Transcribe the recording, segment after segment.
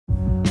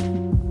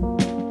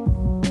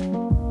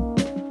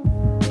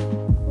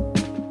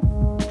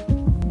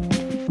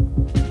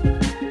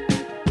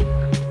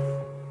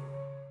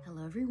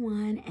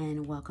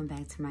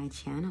to my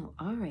channel.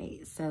 All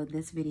right, so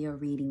this video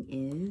reading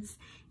is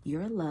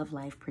your love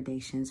life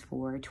predictions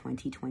for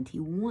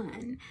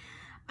 2021.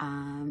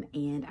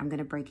 And I'm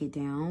gonna break it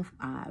down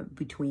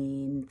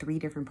between 3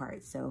 different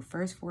parts. So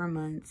first 4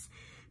 months,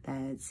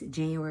 that's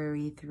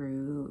January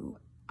through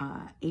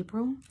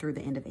April, through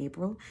the end of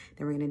April.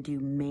 Then we're gonna do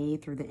May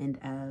through the end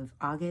of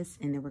August,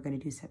 and then we're gonna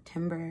do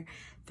September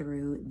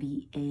through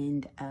the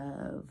end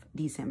of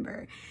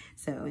December.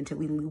 So until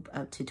we loop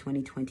up to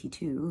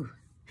 2022.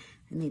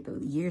 I made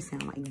the year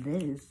sound like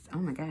this. Oh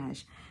my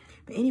gosh.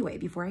 But anyway,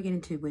 before I get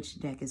into which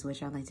deck is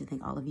which, I'd like to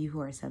thank all of you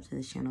who are sub to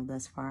this channel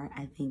thus far.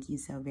 I thank you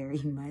so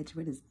very much.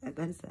 What is that?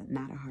 That is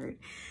not a heart.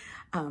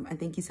 I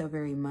thank you so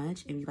very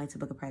much. If you'd like to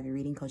book a private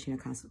reading, coaching, or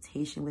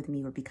consultation with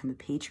me, or become a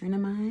patron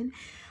of mine,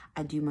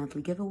 I do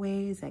monthly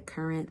giveaways. At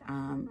current,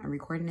 I'm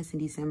recording this in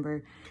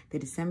December. The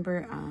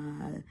December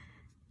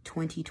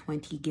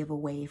 2020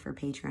 giveaway for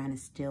Patreon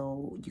is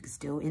still, you can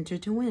still enter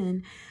to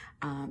win.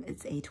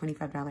 It's a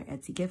 $25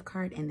 Etsy gift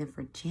card. And then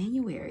for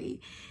January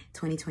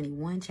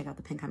 2021, check out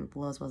the pinned comment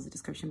below as well as the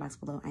description box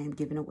below. I am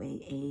giving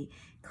away a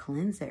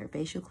cleanser,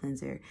 facial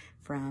cleanser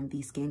from the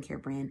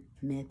skincare brand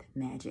Myth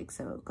Magic.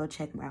 So go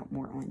check out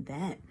more on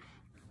that.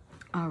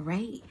 All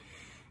right.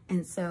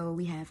 And so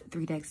we have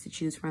 3 decks to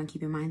choose from.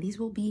 Keep in mind, these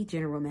will be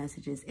general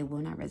messages. It will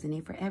not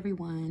resonate for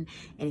everyone.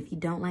 And if you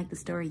don't like the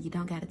story, you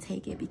don't got to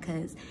take it,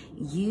 because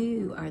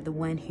you are the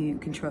one who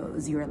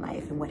controls your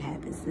life and what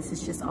happens. This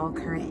is just all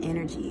current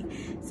energy.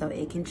 So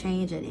it can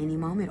change at any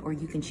moment, or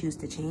you can choose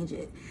to change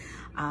it.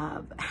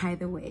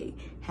 Either way,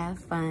 have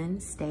fun,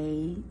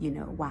 stay,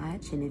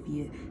 watch. And if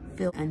you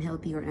feel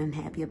unhealthy or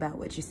unhappy about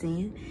what you're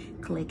seeing,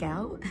 click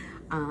out.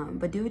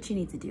 But do what you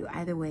need to do.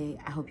 Either way,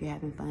 I hope you're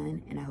having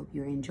fun and I hope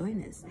you're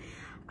enjoying this.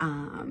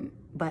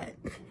 But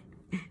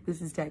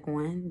this is deck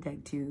 1,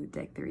 deck 2,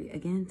 deck 3.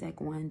 Again,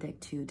 deck 1, deck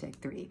 2, deck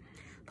 3.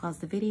 Pause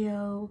the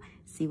video,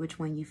 see which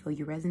one you feel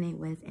you resonate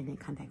with, and then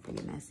come back for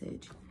your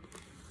message.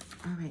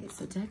 All right,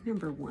 so deck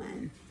number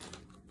 1.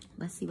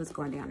 Let's see what's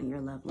going down in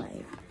your love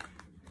life.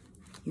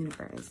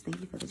 Universe,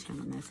 thank you for the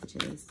channel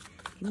messages.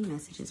 Give me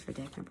messages for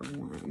deck number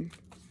 1.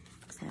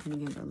 What's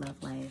happening in your love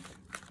life?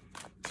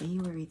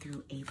 January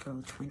through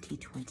April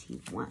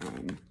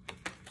 2021.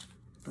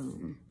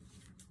 Boom.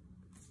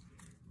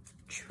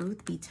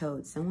 Truth be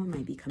told, someone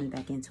might be coming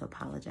back in to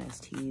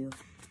apologize to you.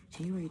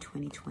 January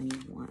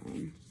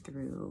 2021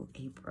 through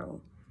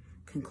April.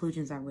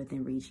 Conclusions are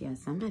within reach.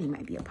 Yes, somebody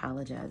might be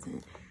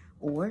apologizing.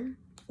 Or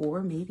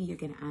maybe you're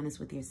getting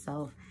honest with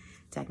yourself.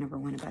 Deck number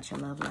 1 about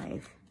your love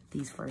life.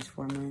 These first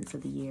 4 months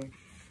of the year.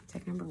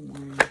 Deck number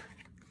 1.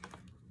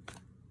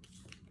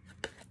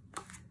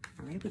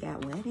 All right, we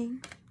got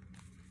wedding.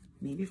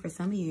 Maybe for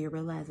some of you, you're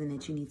realizing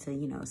that you need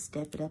to,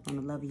 step it up on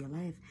the love of your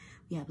life.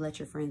 We have let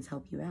your friends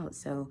help you out.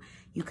 So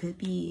you could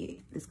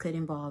be, this could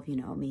involve,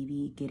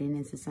 maybe getting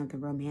into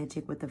something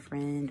romantic with a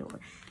friend, or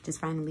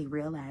just finally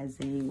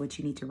realizing what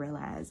you need to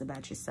realize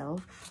about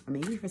yourself. Or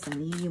maybe for some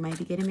of you, you might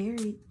be getting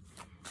married.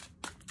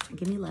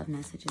 Give me love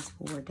messages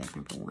for deck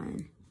number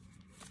 1.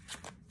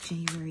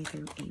 January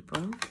through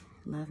April.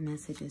 Love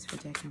messages for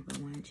deck number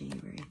 1,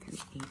 January through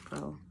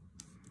April.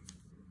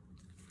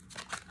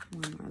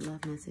 One more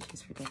love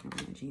messages for deck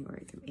number 1,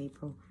 January through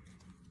April.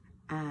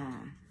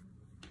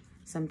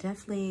 So I'm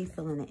definitely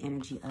feeling the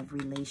energy of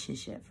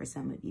relationship for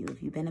some of you.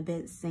 If you've been a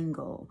bit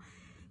single,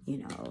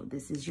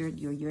 this is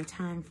your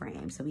time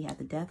frame. So we have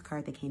the Death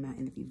card that came out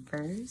in the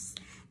reverse.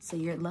 So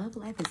your love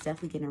life is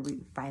definitely getting a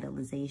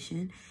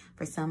revitalization.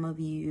 For some of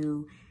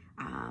you,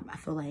 I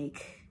feel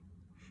like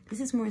this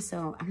is more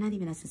so, I'm not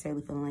even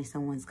necessarily feeling like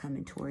someone's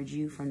coming towards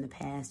you from the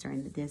past or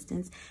in the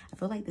distance. I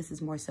feel like this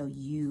is more so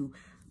you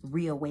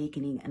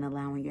reawakening and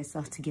allowing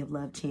yourself to give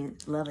love a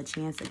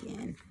chance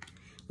again.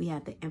 We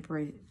have the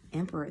Emperor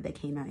that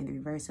came out in the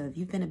reverse. So if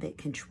you've been a bit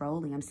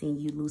controlling, I'm seeing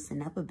you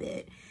loosen up a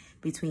bit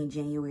between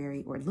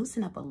January, or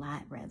loosen up a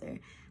lot rather,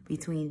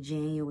 between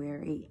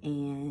January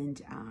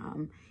and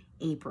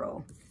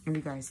April in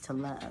regards to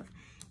love.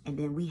 And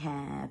then we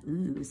have,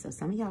 so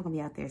some of y'all gonna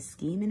be out there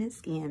scheming and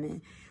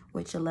scamming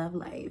with your love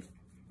life,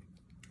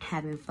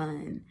 having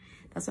fun.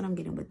 That's what I'm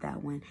getting with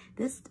that one.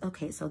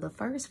 Okay, so the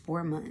first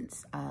 4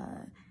 months,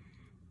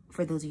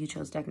 for those of you who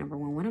chose deck number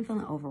 1, what I'm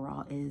feeling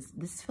overall is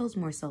this feels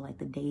more so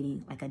like a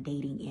dating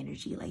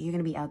energy. Like you're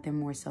gonna be out there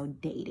more so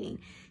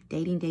dating,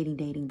 but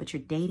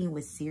you're dating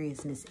with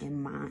seriousness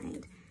in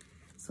mind.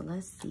 So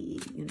let's see,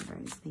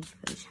 universe, thank you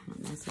for the channel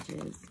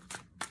messages.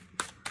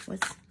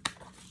 What's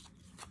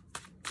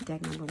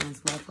deck number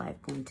 1's love life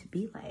going to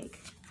be like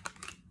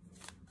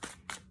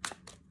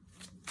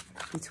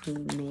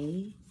between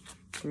May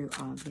through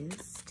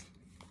August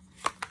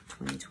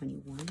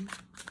 2021?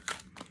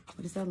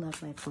 What is our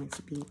love life going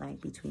to be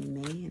like between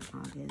May and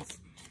August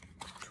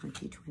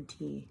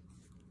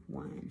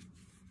 2021?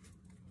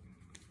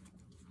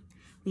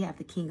 We have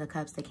the King of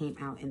Cups that came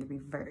out in the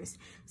reverse.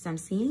 So I'm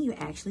seeing you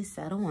actually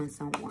settle on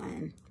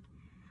someone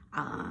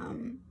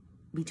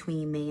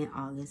between May and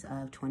August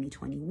of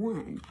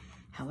 2021.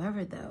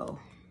 However, though,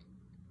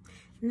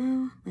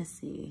 no, let's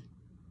see.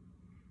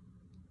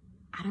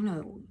 I don't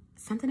know.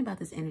 something about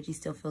this energy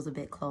still feels a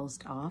bit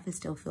closed off. It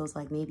still feels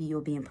like maybe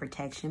you'll be in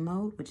protection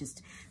mode, which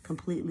is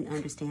completely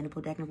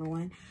understandable, deck number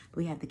one. But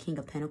we have the King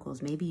of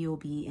Pentacles. Maybe you'll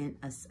be in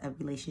a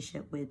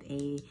relationship with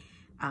a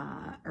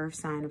earth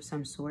sign of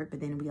some sort, but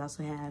then we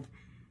also have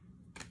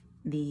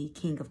the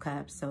King of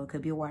Cups. So it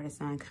could be a water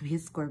sign, could be a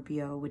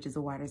Scorpio, which is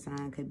a water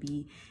sign, could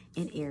be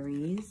in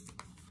Aries.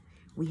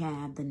 We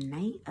have the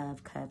Knight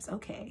of Cups.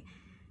 Okay.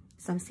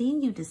 So I'm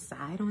seeing you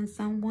decide on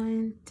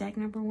someone, deck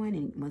number one.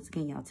 And once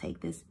again, y'all take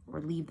this or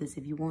leave this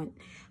if you want.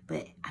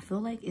 But I feel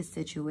like it's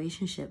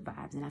situationship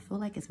vibes. And I feel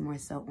like it's more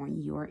so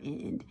on your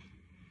end.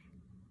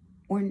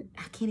 Or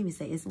I can't even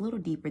say, it's a little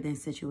deeper than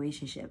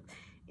situationship.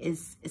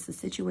 It's a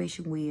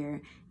situation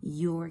where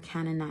you're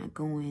kind of not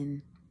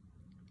going,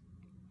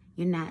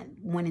 you're not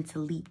wanting to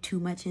leap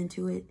too much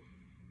into it.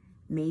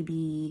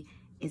 Maybe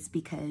it's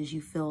because you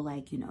feel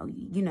like, you know,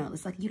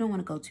 it's like you don't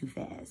want to go too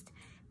fast.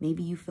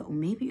 Maybe you feel,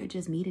 maybe you're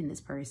just meeting this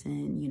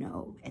person, you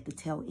know, at the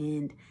tail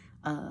end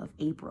of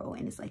April,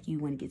 and it's like you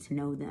want to get to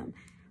know them.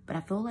 But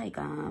I feel like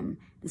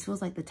this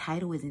feels like the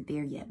title isn't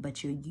there yet,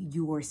 but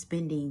you're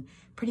spending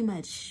pretty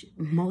much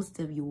most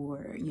of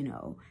your, you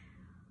know,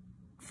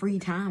 free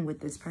time with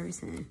this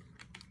person.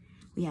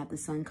 We have the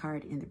Sun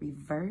card in the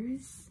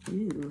reverse.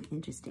 Ooh,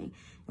 interesting.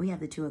 We have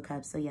the Two of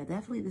Cups. So yeah,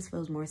 definitely this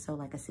feels more so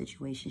like a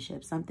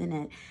situationship, something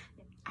that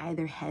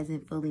either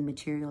hasn't fully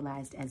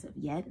materialized as of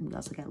yet. And we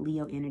also got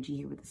Leo energy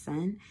here with the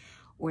Sun,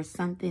 or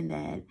something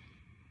that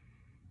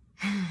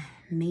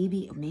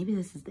maybe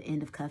this is the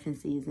end of cuffing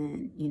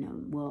season, you know,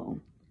 well,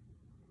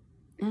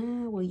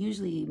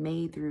 usually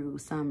May through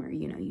summer,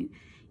 you know,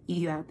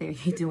 you out there,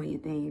 you're doing your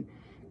thing.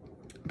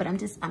 But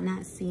I'm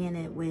not seeing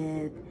it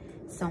with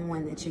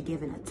someone that you're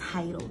giving a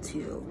title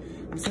to.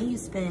 I'm saying you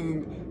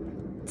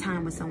spend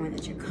time with someone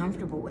that you're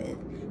comfortable with,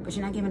 but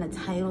you're not giving a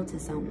title to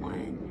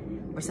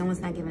someone, or someone's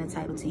not giving a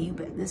title to you.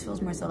 But this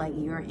feels more so like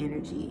your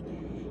energy.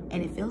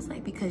 And it feels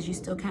like because you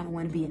still kind of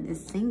want to be in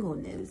this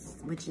singleness,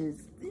 which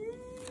is,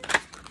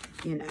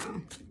 you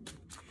know.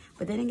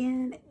 But then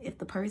again, if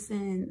the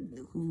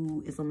person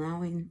who is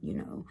allowing, you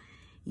know,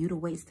 you to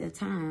waste their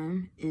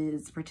time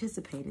is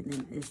participating,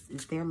 then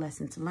it's their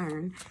lesson to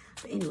learn.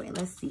 But anyway,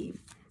 let's see.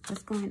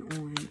 What's going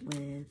on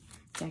with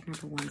deck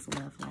number one's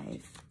love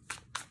life?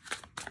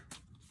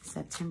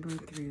 September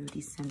through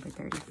December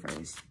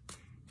 31st,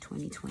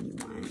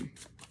 2021.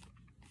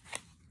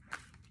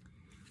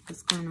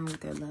 What's going on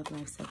with their love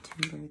life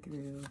September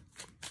through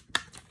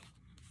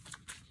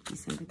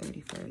December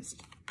 31st,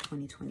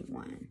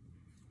 2021?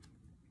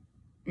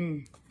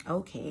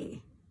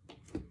 Okay.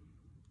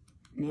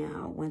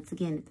 Now, once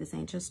again, if this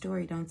ain't your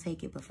story, don't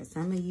take it. But for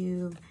some of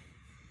you,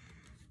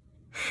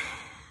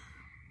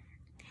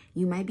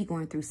 you might be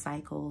going through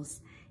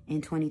cycles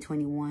in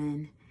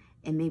 2021.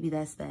 And maybe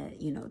that's that,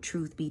 you know,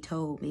 truth be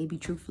told. Maybe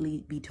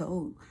truthfully be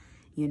told,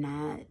 you're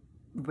not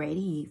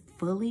ready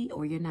fully,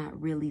 or you're not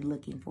really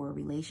looking for a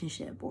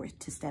relationship or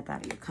to step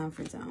out of your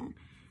comfort zone.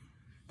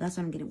 That's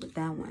what I'm getting with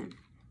that one.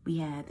 We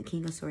have the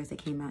King of Swords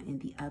that came out in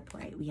the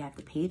upright. We have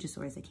the Page of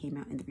Swords that came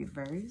out in the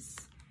reverse.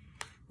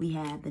 We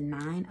have the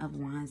Nine of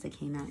Wands that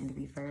came out in the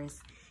reverse.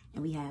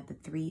 And we have the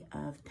Three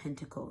of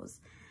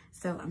Pentacles.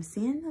 So I'm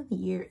seeing the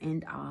year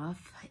end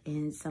off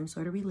in some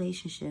sort of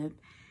relationship.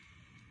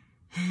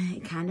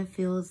 It kind of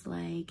feels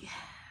like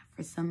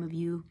for some of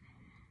you,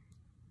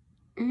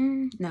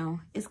 no,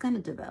 it's going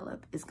to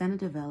develop. It's going to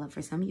develop.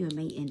 For some of you, it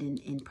may end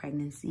in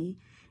pregnancy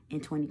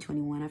in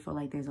 2021. I feel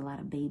like there's a lot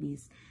of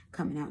babies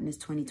coming out in this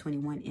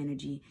 2021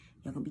 energy.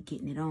 You're going to be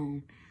getting it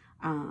on.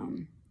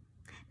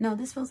 No,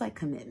 this feels like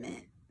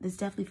commitment. This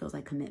definitely feels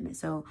like commitment.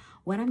 So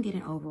what I'm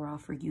getting overall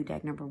for you,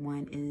 deck number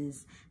one,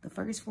 is the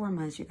first 4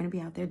 months, you're going to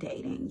be out there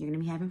dating. You're going to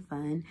be having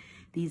fun.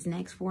 These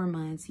next 4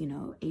 months, you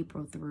know,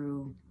 April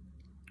through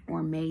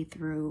or May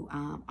through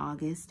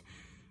August,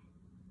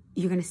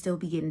 you're going to still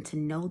be getting to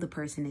know the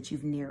person that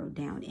you've narrowed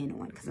down in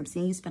on. Because I'm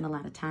seeing you spend a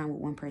lot of time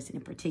with one person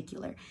in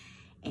particular,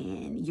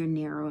 and you're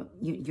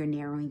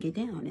narrowing it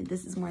down. And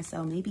this is more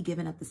so maybe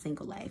giving up the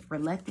single life,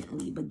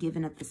 reluctantly, but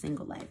giving up the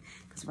single life.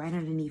 Because right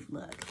underneath,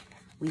 look,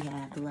 we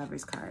have the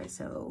Lovers card.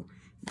 So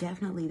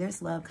definitely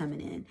there's love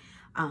coming in.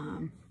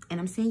 And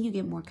I'm seeing you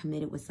get more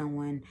committed with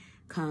someone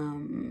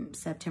come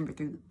September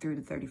through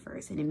the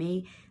 31st. And it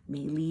may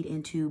lead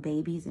into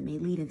babies. It may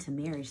lead into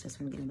marriage. That's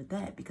what I'm getting with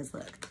that. Because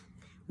look,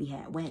 we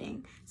had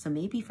wedding. So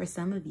maybe for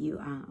some of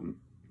you,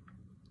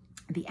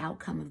 the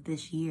outcome of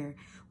this year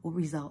will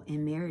result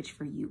in marriage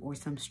for you, or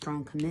some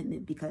strong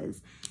commitment,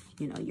 because,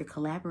 you know, you're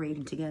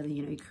collaborating together,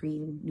 you know, you're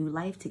creating new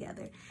life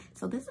together.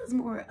 So this is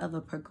more of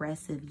a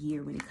progressive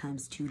year when it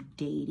comes to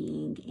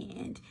dating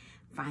and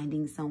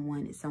finding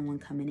someone, someone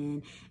coming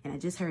in. And I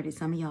just heard it.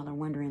 Some of y'all are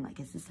wondering, like,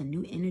 is this a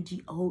new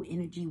energy, old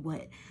energy?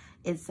 What?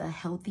 It's a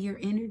healthier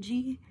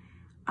energy.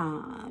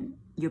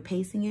 You're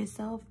pacing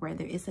yourself,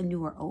 whether it's a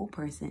new or old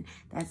person.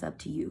 That's up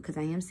to you, because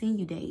I am seeing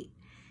you date.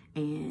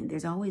 And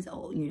there's always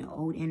old, you know,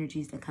 old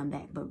energies that come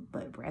back.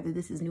 But whether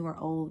this is new or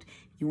old,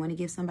 if you want to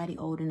give somebody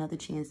old another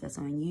chance, that's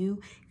on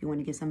you. If you want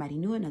to give somebody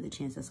new another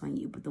chance, that's on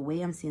you. But the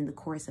way I'm seeing the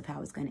course of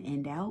how it's going to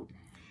end out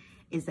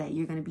is that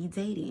you're going to be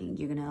dating.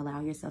 You're going to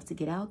allow yourself to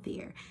get out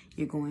there.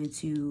 You're going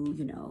to,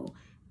 you know,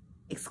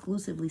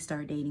 exclusively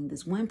start dating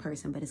this one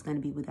person, but it's going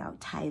to be without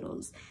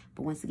titles.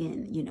 But once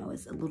again, you know,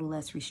 it's a little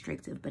less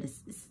restrictive, but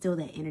it's still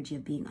that energy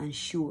of being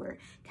unsure,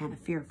 kind of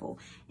fearful.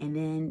 And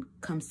then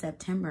come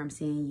September, I'm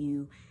seeing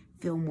you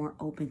feel more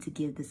open to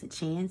give this a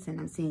chance. And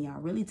I'm seeing y'all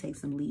really take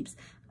some leaps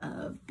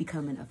of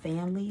becoming a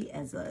family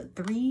as a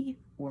 3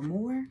 or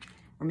more,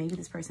 or maybe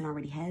this person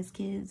already has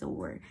kids,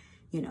 or,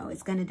 you know,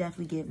 it's going to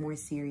definitely get more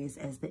serious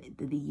as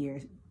the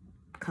year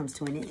comes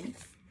to an end,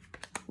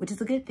 which is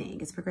a good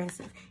thing. It's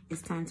progressive.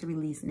 It's time to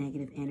release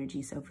negative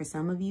energy. So for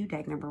some of you,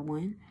 deck number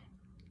 1,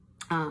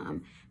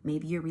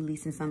 maybe you're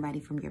releasing somebody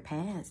from your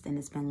past and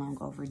it's been long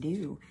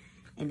overdue.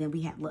 And then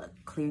we have, look,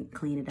 clean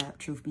it up.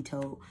 Truth be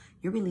told,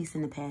 you're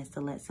releasing the past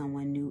to let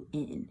someone new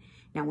in.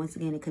 Now, once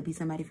again, it could be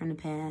somebody from the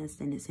past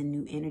and it's a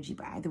new energy.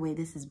 But either way,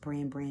 this is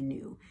brand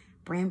new.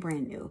 Brand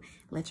new.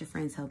 Let your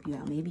friends help you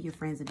out. Maybe your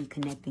friends will be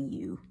connecting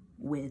you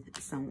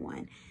with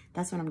someone.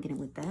 That's what I'm getting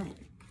with that.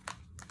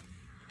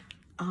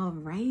 All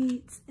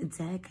right,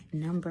 deck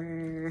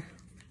number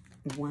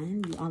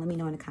 1. You all let me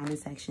know in the comment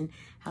section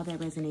how that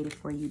resonated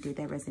for you. Did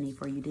that resonate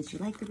for you? Did you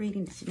like the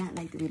reading? Did you not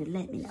like the reading?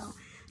 Let me know.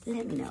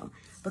 Let me know.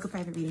 Book a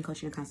private reading,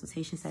 coaching, or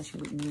consultation session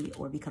with me,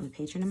 or become a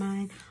patron of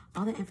mine.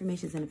 All the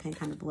information is in the pinned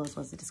comment below, as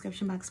well as the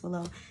description box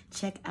below.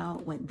 Check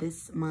out what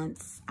this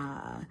month's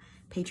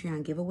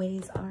Patreon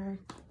giveaways are.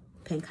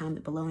 Pinned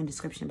comment below and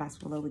description box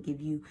below will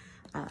give you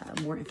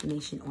more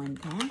information on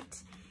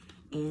that.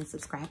 And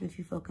subscribe if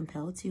you feel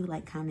compelled to.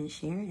 Like, comment,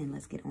 share, and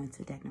let's get on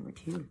to deck number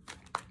 2.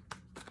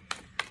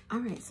 All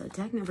right, so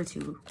deck number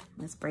 2,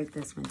 let's break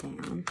this one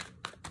down.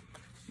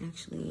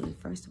 Actually,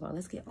 first of all,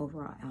 let's get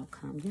overall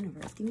outcome.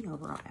 Universe, give me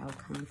overall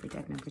outcome for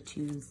deck number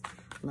 2's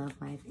love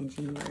life in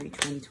January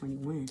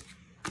 2021.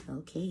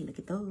 Okay, look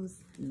at those.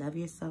 Love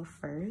yourself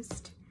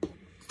first.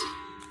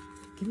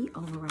 Give me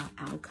overall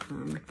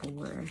outcome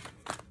for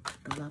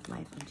the love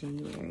life of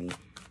January.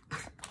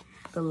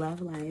 The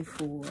love life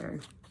for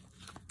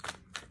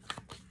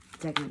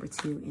deck number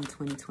 2 in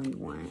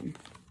 2021.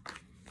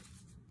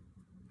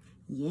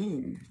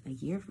 Yin, a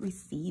year of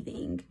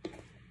receiving.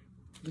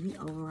 Give me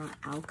overall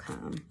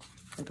outcome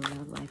for the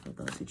love life of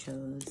those who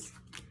chose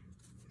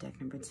deck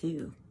number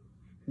 2.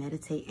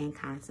 Meditate and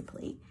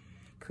contemplate.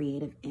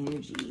 Creative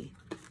energy.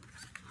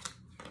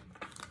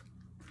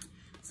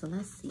 So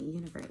let's see,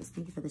 universe,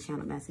 thank you for the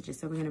channel messages.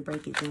 So we're going to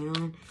break it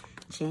down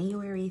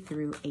January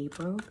through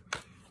April,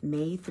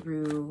 May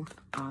through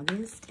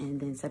August, and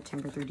then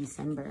September through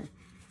December.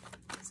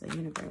 So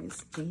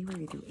universe,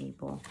 January through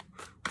April,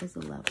 what is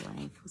the love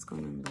life? What's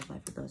going on in love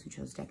life for those who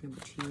chose deck number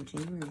 2?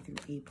 January through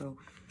April,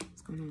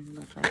 what's going on in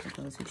love life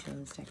for those who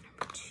chose deck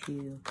number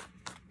 2?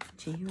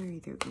 January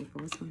through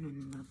April, what's going on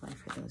in love life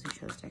for those who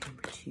chose deck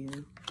number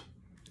 2?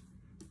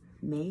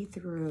 May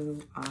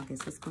through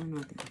August, what's going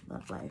on in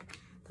love life?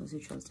 Those who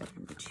chose deck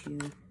number 2.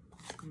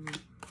 What's going on?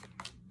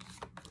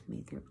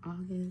 May through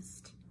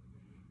August.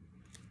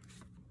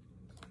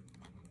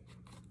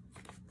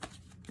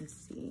 Let's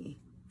see.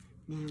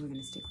 Now we're going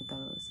to stick with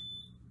those.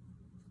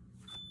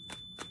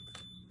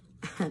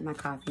 My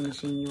coffee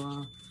machine, you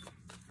all.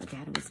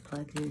 Forgot it was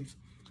plugged in.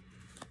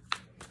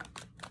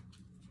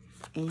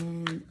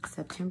 And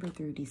September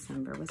through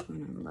December. What's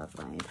going on in love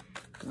life?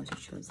 Those who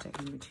chose deck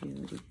number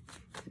 2.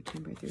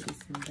 September through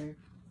December.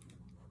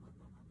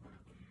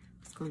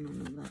 What's going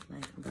on in love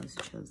life for those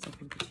who chose deck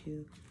number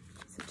 2?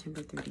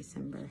 September through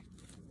December.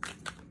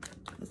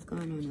 What's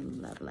going on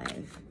in love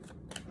life?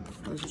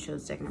 Those who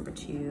chose deck number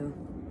 2.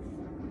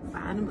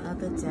 Bottom of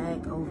the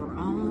deck,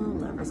 overall,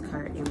 Lover's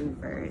card in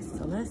reverse.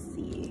 So let's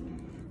see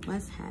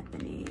what's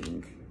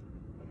happening.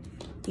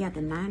 You got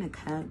the Nine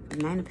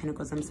of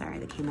Pentacles, I'm sorry,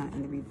 that came out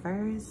in the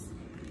reverse.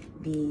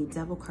 The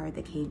Devil card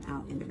that came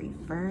out in the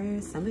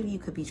reverse. Some of you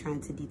could be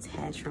trying to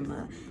detach from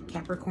a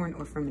Capricorn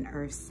or from an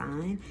Earth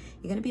sign.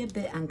 You're going to be a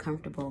bit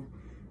uncomfortable,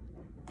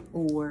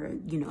 or,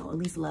 you know, at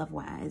least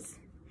love-wise.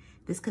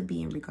 This could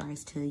be in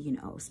regards to, you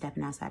know,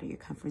 stepping outside of your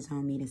comfort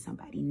zone, meeting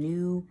somebody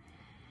new.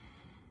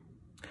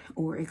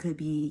 Or it could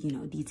be, you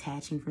know,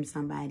 detaching from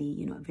somebody,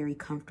 you know, a very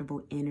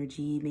comfortable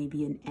energy,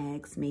 maybe an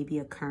ex, maybe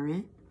a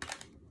current.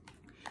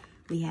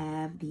 We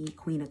have the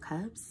Queen of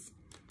Cups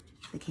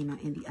that came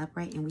out in the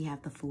upright, and we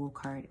have the Fool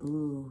card.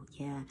 Ooh,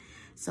 yeah.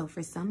 So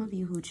for some of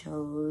you who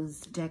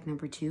chose deck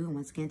number 2, and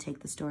once again, take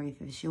the story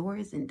if it's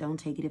yours and don't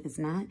take it if it's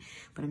not,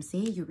 but I'm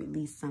seeing you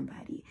release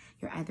somebody.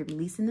 You're either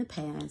releasing the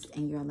past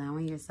and you're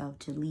allowing yourself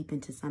to leap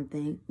into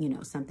something, you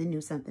know, something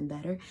new, something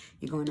better.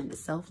 You're going on the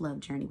self-love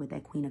journey with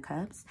that Queen of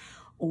Cups,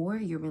 or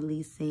you're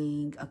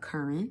releasing a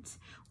current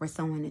or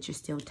someone that you're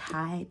still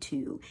tied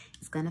to.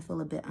 It's going to feel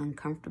a bit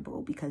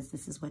uncomfortable because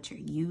this is what you're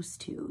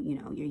used to. You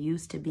know, you're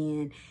used to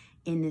being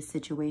in this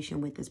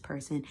situation with this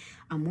person.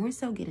 I'm more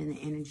so getting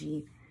the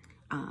energy,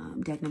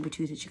 deck number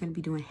 2, that you're going to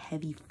be doing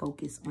heavy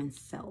focus on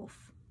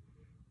self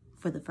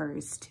for the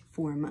first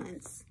 4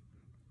 months.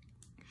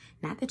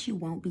 Not that you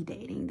won't be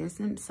dating. There's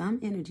some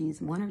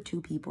energies, 1 or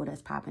 2 people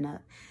that's popping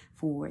up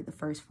for the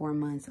first 4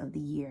 months of the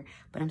year.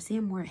 But I'm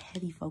seeing more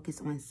heavy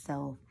focus on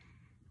self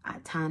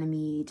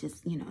autonomy,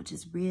 just, you know,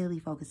 just really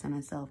focus on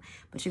yourself.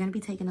 But you're going to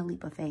be taking a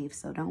leap of faith,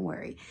 so don't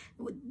worry.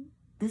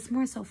 This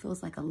more so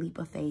feels like a leap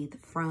of faith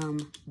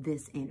from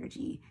this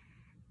energy.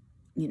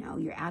 You know,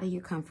 you're out of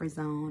your comfort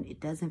zone.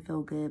 It doesn't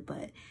feel good,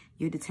 but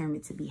you're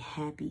determined to be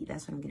happy.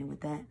 That's what I'm getting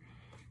with that.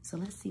 So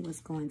let's see what's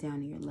going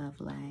down in your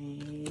love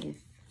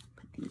life.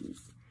 Put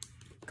these.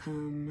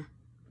 Come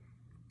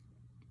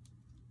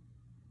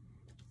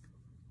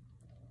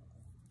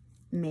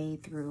May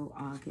through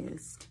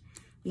August.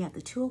 We have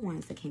the Two of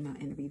Wands that came out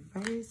in the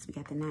reverse. We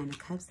got the Nine of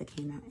Cups that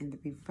came out in the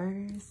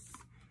reverse.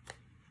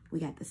 We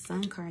got the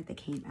Sun card that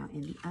came out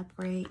in the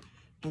upright.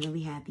 And then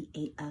we have the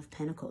Eight of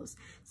Pentacles.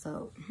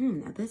 So,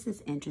 now this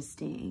is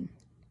interesting.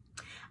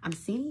 I'm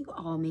seeing you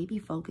all maybe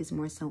focus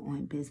more so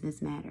on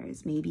business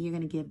matters. Maybe you're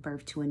going to give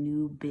birth to a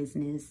new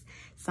business,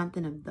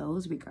 something of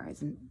those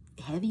regards. And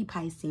heavy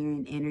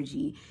Piscean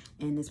energy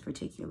in this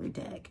particular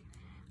deck.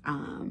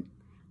 I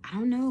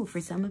don't know.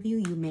 For some of you,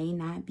 you may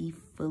not be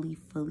fully,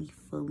 I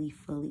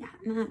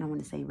don't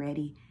want to say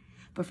ready.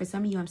 But for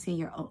some of you, I'm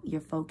seeing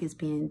your focus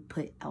being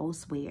put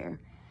elsewhere.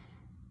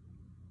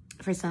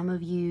 For some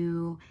of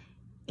you,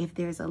 if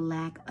there's a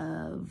lack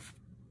of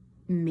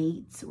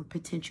mates or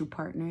potential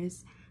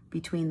partners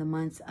between the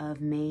months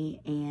of May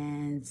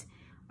and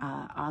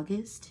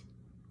August,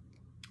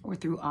 or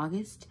through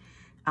August,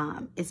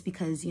 it's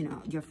because, you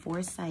know, your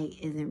foresight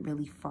isn't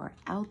really far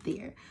out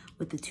there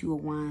with the Two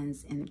of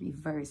Wands in the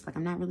reverse. Like,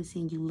 I'm not really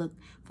seeing you look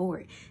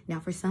forward. Now,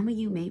 for some of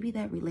you, maybe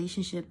that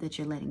relationship that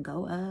you're letting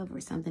go of,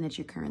 or something that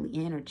you're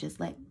currently in, or just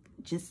let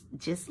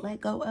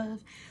go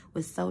of,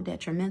 was so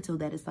detrimental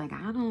that it's like,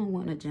 I don't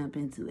want to jump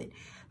into it.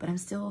 But I'm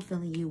still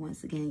feeling you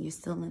once again. You're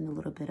still in a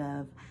little bit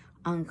of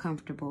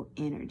uncomfortable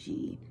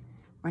energy.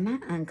 Or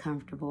not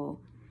uncomfortable.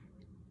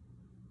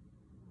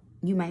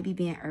 You might be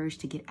being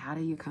urged to get out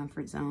of your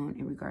comfort zone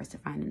in regards to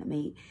finding a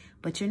mate,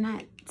 but you're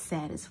not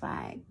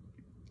satisfied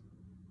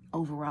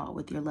overall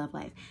with your love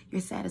life.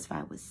 You're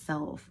satisfied with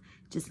self,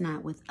 just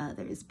not with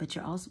others. But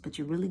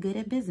you're really good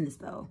at business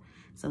though.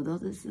 So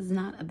this is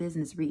not a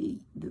business read.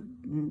 The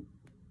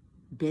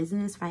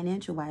business,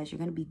 financial wise, you're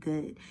going to be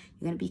good.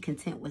 You're going to be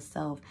content with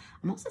self.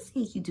 I'm also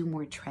seeing you do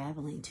more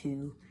traveling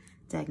too.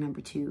 Deck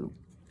number 2.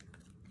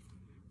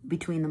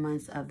 Between the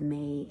months of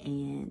May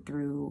and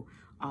through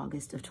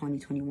August of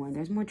 2021.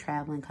 There's more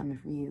traveling coming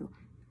for you.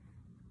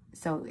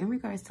 So in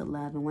regards to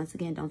love, and once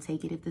again, don't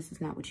take it if this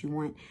is not what you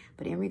want,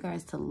 but in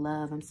regards to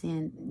love, I'm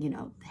seeing, you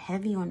know,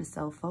 heavy on the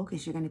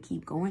self-focus. You're going to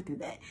keep going through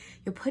that.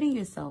 You're putting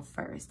yourself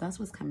first. That's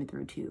what's coming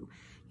through too.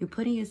 You're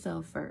putting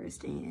yourself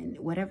first, and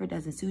whatever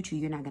doesn't suit you,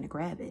 you're not going to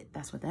grab it.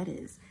 That's what that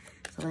is.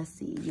 So let's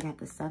see. You got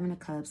the Seven of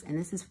Cups, and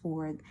this is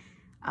for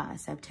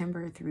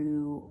September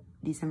through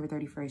December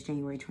 31st,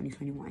 January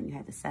 2021. You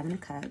have the Seven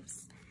of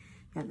Cups.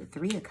 You have the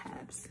Three of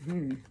Cups.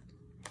 You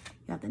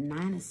have the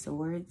Nine of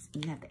Swords.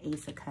 You have the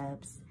Ace of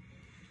Cups.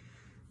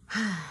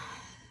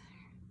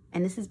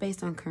 And this is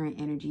based on current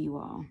energy, you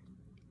all.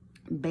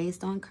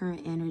 Based on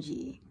current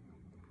energy.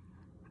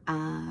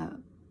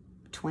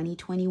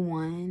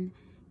 2021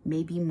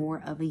 may be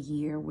more of a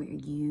year where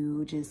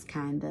you just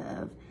kind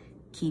of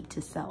keep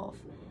to self.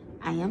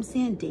 I am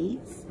seeing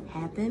dates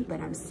happen,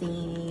 but I'm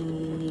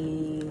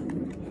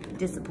seeing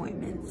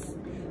disappointments.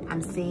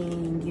 I'm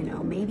seeing, you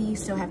know, maybe you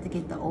still have to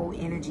get the old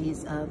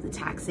energies of the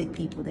toxic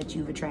people that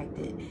you've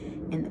attracted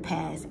in the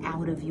past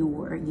out of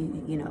your,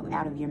 you know,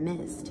 out of your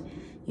midst,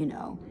 you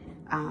know.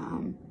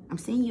 I'm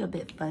seeing you a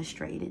bit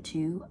frustrated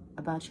too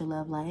about your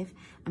love life.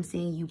 I'm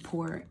seeing you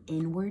pour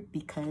inward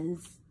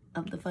because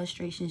of the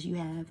frustrations you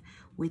have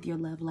with your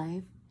love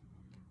life.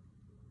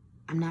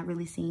 I'm not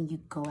really seeing you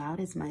go out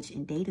as much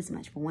and date as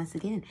much. But once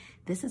again,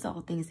 this is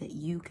all things that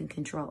you can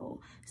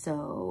control.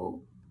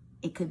 So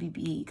it could be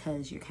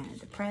because you're kind of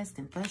depressed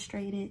and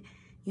frustrated,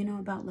 you know,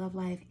 about love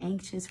life,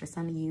 anxious. For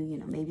some of you, you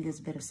know, maybe there's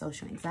a bit of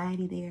social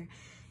anxiety there.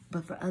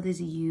 But for others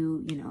of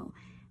you, you know,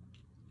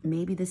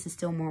 maybe this is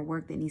still more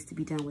work that needs to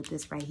be done with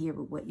this right here,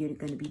 with what you're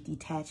going to be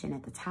detaching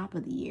at the top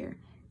of the year.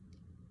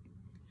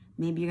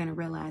 Maybe you're going to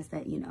realize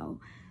that, you know,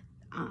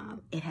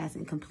 it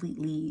hasn't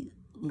completely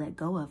let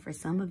go of. For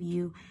some of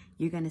you,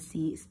 you're going to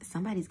see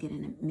somebody's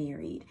getting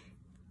married.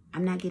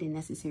 I'm not getting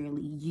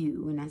necessarily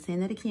you, and not saying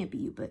that it can't be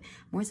you, but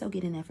more so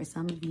getting that for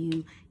some of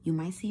you, you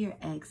might see your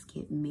ex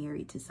get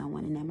married to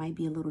someone, and that might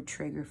be a little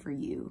trigger for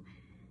you.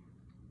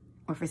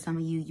 Or for some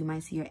of you, you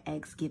might see your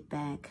ex get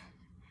back.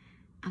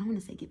 I don't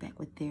want to say get back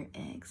with their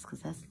ex,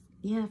 because that's,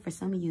 yeah, for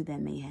some of you that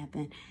may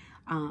happen.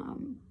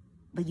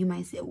 But you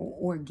might say,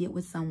 or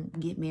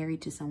get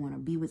married to someone, or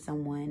be with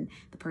someone,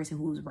 the person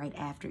who's right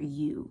after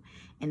you.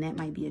 And that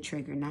might be a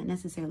trigger, not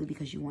necessarily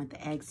because you want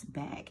the ex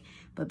back,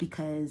 but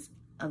because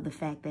of the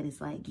fact that it's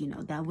like, you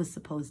know, that was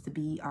supposed to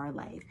be our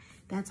life,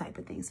 that type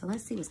of thing. So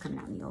let's see what's coming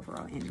out in the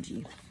overall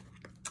energy.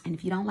 And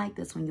if you don't like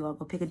this one, you all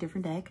go pick a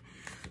different deck.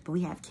 But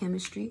we have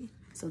chemistry.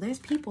 So there's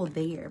people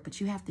there,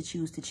 but you have to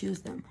choose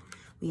them.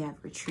 We have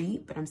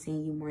retreat, but I'm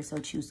seeing you more so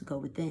choose to go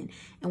within.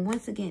 And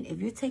once again, if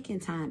you're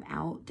taking time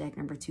out, deck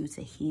number 2,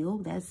 to heal,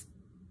 that's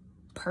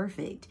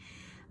perfect.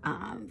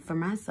 For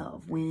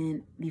myself,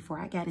 before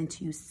I got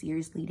into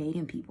seriously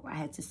dating people, I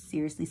had to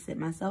seriously sit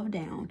myself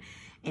down,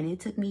 and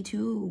it took me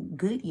 2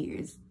 good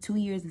years, 2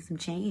 years and some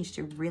change,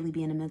 to really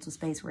be in a mental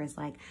space where it's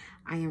like,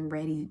 I am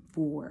ready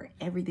for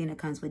everything that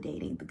comes with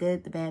dating: the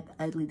good, the bad,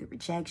 the ugly, the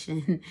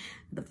rejection,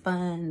 the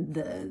fun,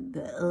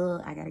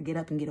 I gotta get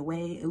up and get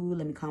away. Ooh,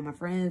 let me call my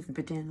friends and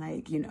pretend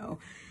like,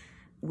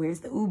 where's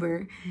the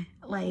Uber?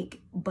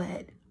 Like,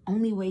 but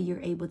only way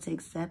you're able to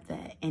accept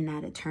that and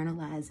not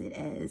internalize it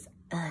as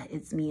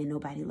it's me and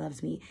nobody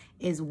loves me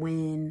is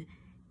when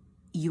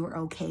you're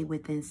okay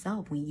within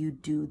self, when you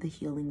do the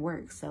healing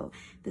work. So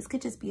this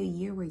could just be a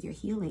year where you're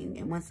healing,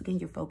 and once again,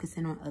 you're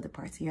focusing on other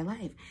parts of your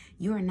life.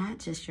 You are not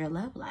just your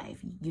love life.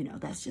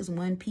 That's just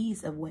one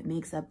piece of what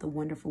makes up the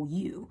wonderful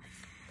you.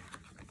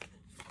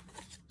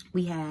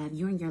 We have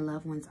you and your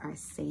loved ones are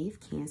safe,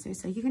 Cancer.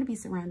 So you're going to be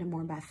surrounded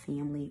more by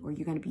family, or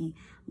you're going to be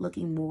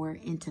looking more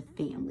into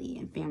family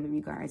and family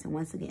regards. And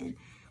once again,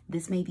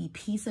 this may be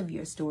piece of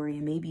your story,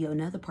 and maybe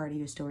another part of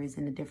your story is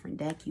in a different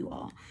deck, you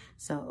all.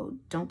 So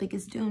don't think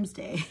it's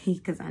doomsday,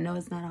 because I know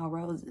it's not all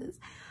roses.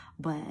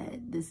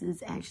 But this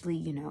is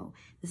actually,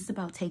 this is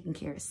about taking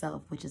care of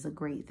self, which is a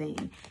great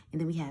thing. And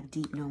then we have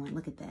deep knowing.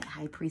 Look at that.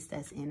 High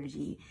priestess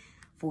energy.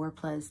 4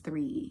 +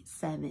 3,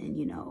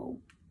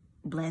 7,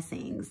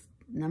 blessings.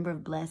 Number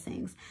of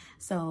blessings.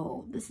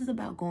 So this is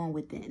about going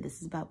within. This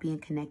is about being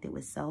connected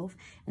with self,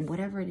 and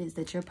whatever it is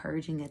that you're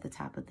purging at the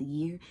top of the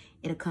year,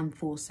 it'll come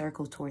full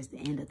circle towards the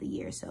end of the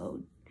year.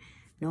 So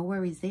no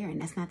worries there.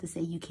 And that's not to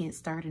say you can't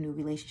start a new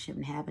relationship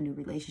and have a new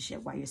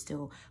relationship while you're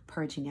still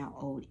purging out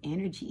old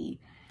energy.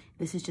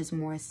 This is just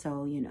more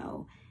so,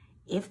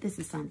 if this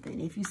is something,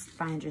 if you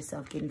find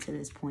yourself getting to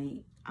this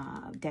point,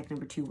 deck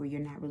number 2, where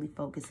you're not really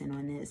focusing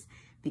on this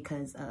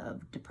because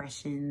of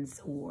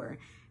depressions or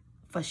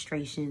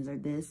frustrations or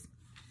this,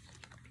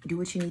 do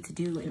what you need to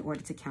do in order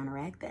to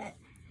counteract that,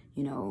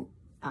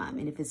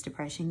 and if it's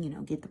depression,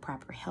 get the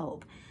proper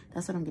help.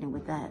 That's what I'm getting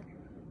with that.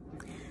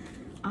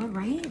 All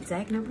right,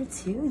 deck number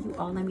 2, you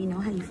all let me know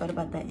how you felt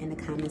about that in the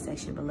comment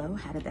section below.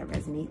 How did that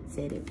resonate?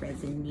 Did it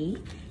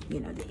resonate?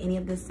 Did any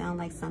of this sound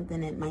like something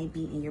that might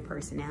be in your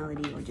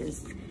personality, or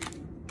just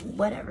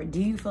whatever?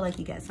 Do you feel like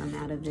you got something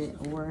out of it?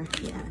 Or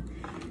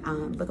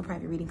book a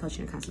private reading,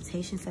 coaching, and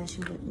consultation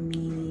session with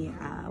me.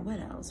 What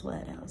else?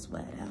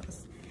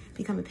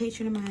 Become a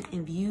patron of mine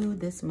and view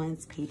this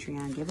month's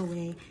Patreon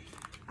giveaway.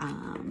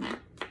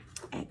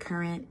 At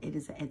current, it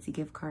is an Etsy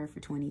gift card for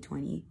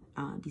 2020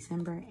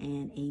 December,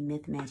 and a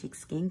Myth Magic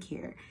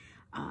skincare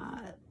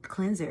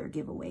cleanser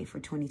giveaway for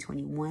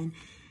 2021.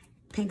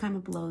 Pin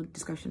comment below,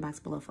 description box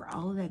below for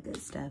all of that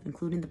good stuff,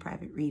 including the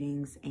private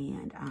readings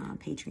and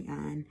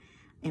Patreon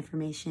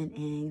information.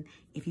 And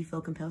if you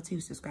feel compelled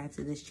to, subscribe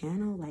to this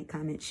channel, like,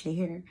 comment,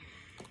 share.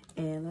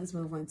 And let's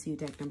move on to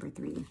deck number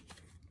 3.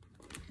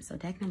 So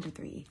deck number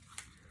 3,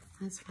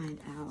 let's find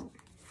out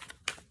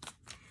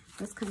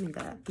what's coming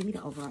up. Give me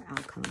the overall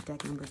outcome of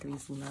deck number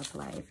 3's love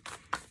life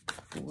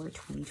for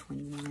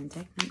 2021.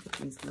 Deck number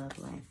 3's love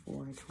life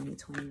for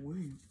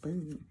 2021.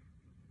 Boom.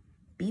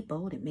 Be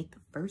bold and make the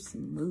first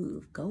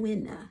move. Go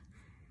in there.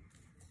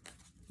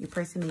 Your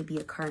person may be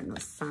a cardinal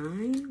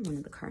sign, one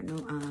of the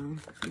cardinal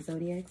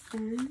zodiac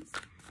signs.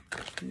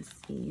 Let's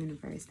see,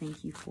 universe,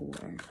 thank you for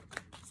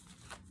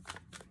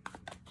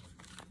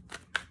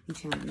the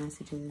channel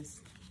messages.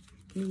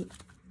 Give me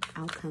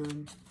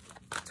outcome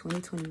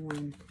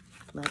 2021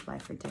 love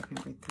life for deck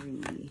number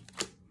 3.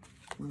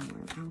 One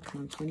more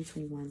outcome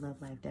 2021 love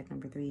life, deck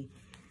number 3.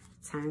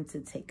 Time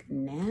to take a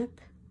nap.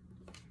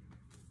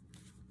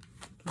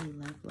 Give me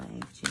love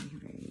life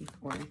January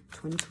or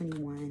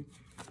 2021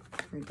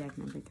 for deck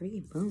number 3.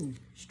 Boom,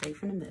 straight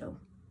from the middle.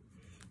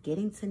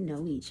 Getting to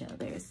know each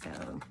other.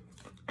 So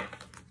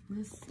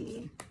let's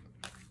see.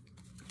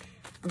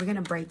 We're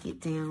gonna break it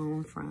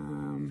down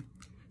from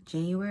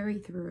January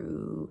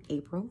through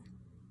April,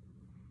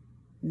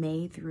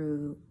 May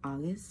through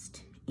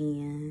August,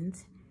 and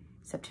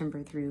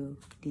September through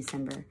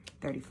December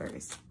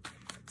 31st.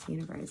 So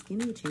universe, give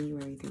me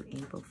January through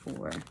April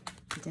for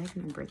deck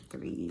number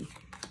 3.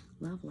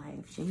 Love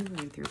life,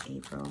 January through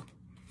April.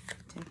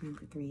 Deck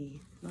number 3.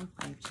 Love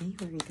life,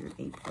 January through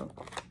April.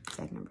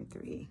 Deck number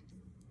 3.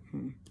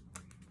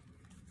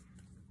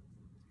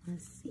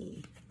 Let's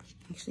see.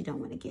 I actually don't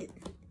want to I'm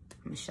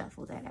going to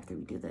shuffle that after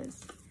we do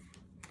this.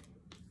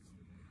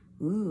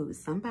 Ooh,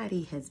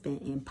 somebody has been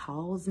in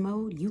pause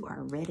mode. You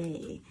are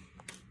ready.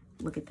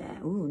 Look at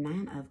that. Ooh,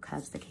 9 of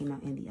Cups that came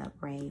out in the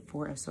upright.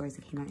 4 of Swords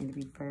that came out in the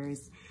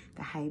reverse.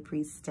 The High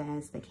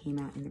Priestess that came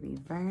out in the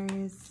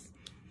reverse.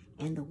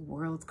 And the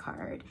World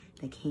card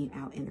that came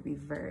out in the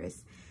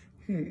reverse.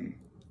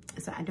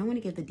 So I don't want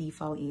to give the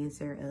default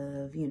answer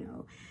of,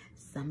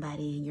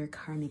 somebody in your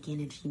karmic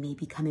energy may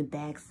be coming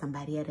back,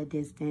 somebody at a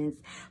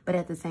distance. But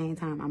at the same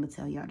time, I'm going to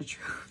tell y'all the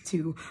truth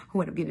too,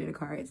 what I'm getting in the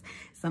cards.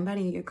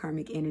 Somebody in your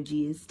karmic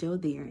energy is still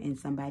there, and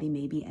somebody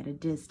may be at a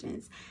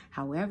distance.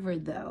 However,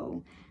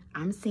 though,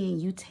 I'm saying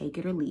you take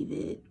it or leave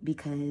it,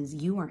 because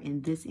you are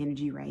in this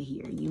energy right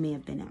here. You may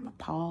have been on a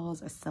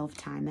pause or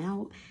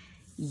self-timeout.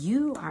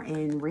 You are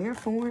in rare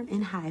form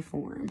and high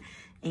form,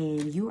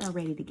 and you are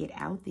ready to get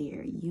out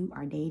there. You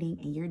are dating,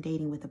 and you're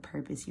dating with a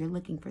purpose. You're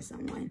looking for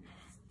someone.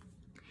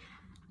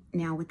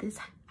 Now, with this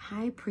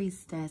High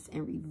Priestess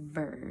in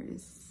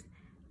reverse,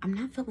 I'm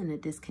not feeling a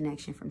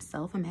disconnection from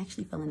self. I'm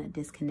actually feeling a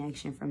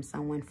disconnection from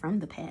someone from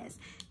the past.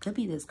 Could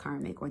be this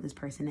karmic or this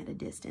person at a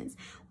distance.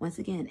 Once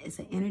again, it's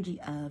an energy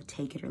of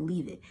take it or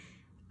leave it.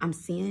 I'm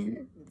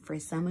seeing for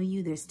some of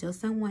you, there's still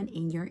someone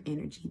in your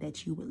energy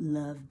that you would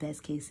love,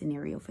 best case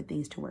scenario, for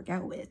things to work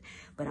out with.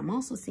 But I'm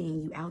also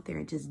seeing you out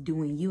there just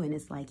doing you. And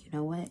it's like, you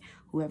know what?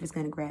 Whoever's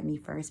going to grab me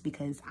first,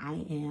 because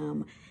I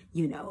am,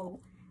 you know,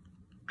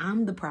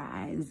 I'm the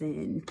prize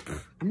and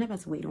I'm not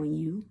about to wait on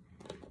you.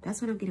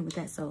 That's what I'm getting with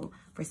that. So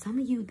for some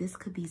of you, this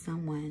could be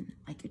someone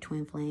like your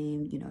twin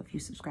flame, you know, if you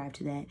subscribe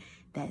to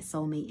that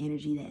soulmate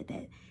energy,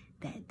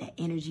 that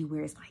energy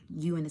where it's like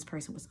you and this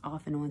person was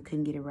off and on,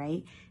 couldn't get it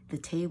right. The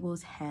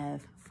tables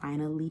have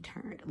finally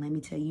turned. Let me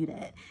tell you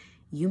that.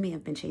 You may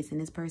have been chasing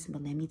this person,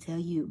 but let me tell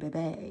you,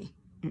 baby,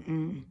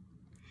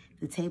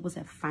 the tables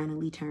have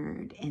finally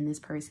turned, and this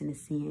person is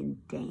saying,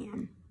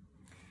 damn.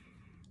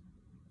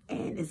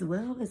 And as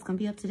well, it's going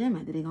to be up to them.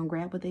 Either they're going to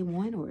grab what they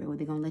want, or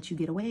they're going to let you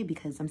get away,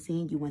 because I'm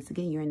seeing you, once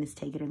again, you're in this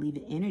take it or leave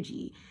it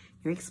energy.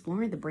 You're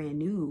exploring the brand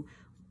new,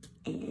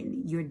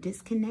 and you're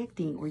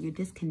disconnecting, or you're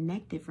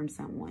disconnected from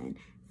someone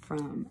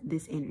from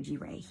this energy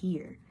right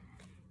here.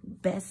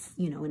 Best,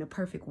 you know, in a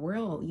perfect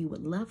world, you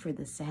would love for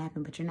this to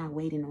happen, but you're not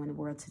waiting on the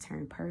world to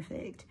turn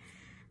perfect.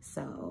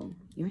 So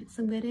you're in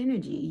some good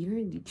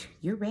energy.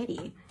 You're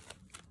ready.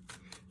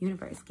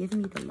 Universe, give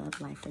me the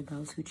love life for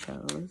those who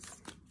chose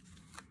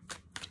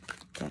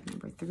deck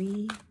number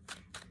 3,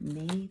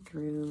 May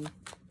through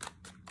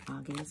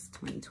August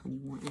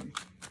 2021.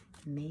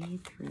 May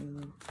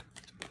through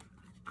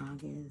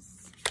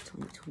August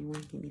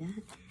 2021. Give me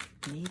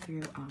that. May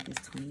through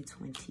August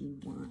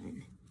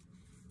 2021.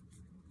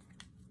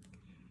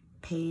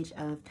 Page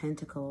of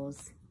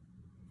Pentacles.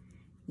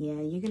 Yeah,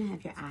 you're going to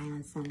have your eye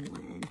on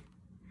someone,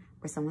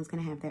 or someone's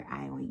going to have their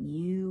eye on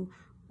you,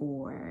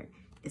 or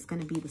it's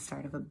going to be the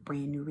start of a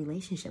brand new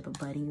relationship, a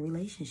budding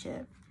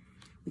relationship.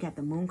 We got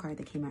the Moon card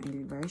that came out in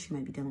reverse. You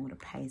might be dealing with a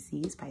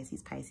Pisces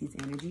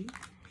energy.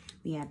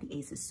 We have the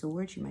Ace of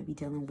Swords. You might be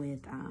dealing with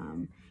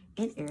an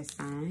air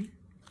sign.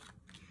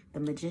 The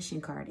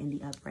Magician card in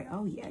the upright.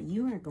 Oh, yeah,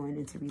 you are going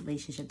into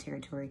relationship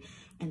territory.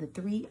 And the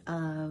Three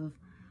of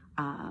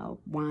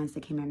Wands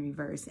that came out in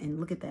reverse. And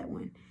look at that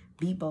one.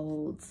 Be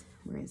bold.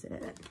 Where is it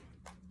at?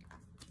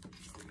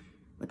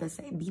 What they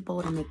say, be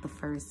bold and make the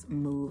first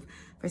move.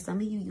 For some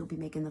of you, you'll be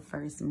making the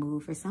first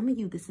move. For some of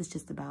you, this is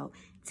just about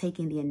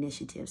taking the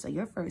initiative. So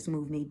your first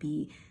move may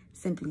be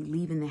simply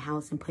leaving the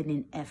house and putting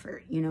in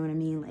effort. You know what I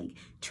mean? Like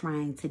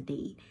trying to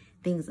date,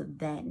 things of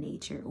that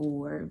nature,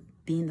 or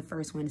being the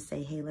first one to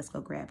say, hey, let's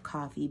go grab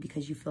coffee,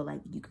 because you feel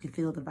like you can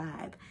feel the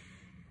vibe.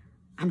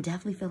 I'm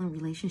definitely feeling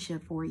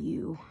relationship for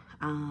you.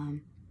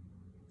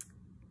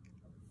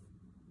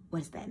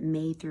 What is that?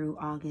 May through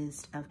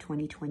August of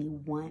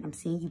 2021. I'm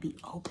seeing you be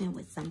open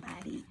with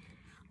somebody.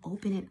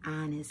 Open and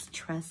honest,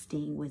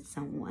 trusting with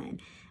someone.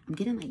 I'm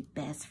getting like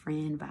best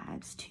friend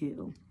vibes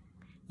too.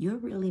 You're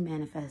really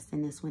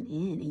manifesting this one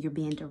in, and you're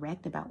being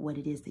direct about what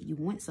it is that you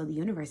want. So the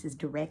universe is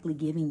directly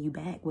giving you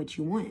back what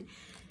you want.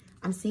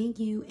 I'm seeing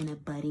you in a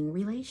budding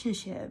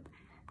relationship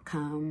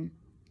come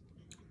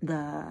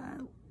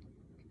the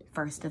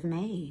 1st of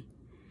May.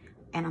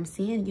 And I'm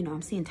seeing, you know,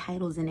 I'm seeing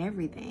titles and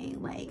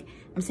everything. Like,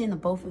 I'm seeing the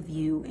both of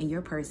you and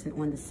your person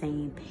on the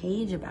same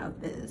page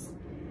about this.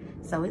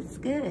 So it's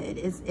good.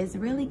 It's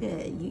really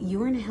good.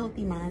 You're in a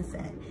healthy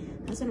mindset.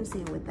 That's what I'm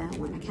seeing with that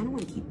one. I kind of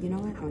want to keep, you know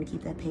what? I want to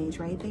keep that page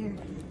right there.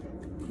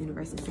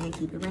 Universe is saying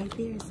keep it right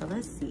there. So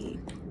let's see.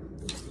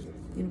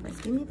 Universe,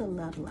 give me the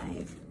love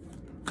life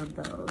of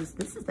those.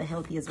 This is the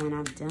healthiest one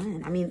I've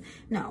done. I mean,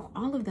 no,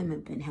 all of them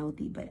have been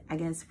healthy. But I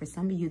guess for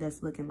some of you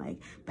that's looking like,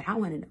 but I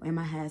want to know, am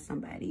I have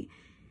somebody?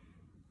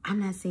 I'm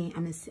not saying,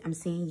 I'm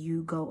saying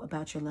you go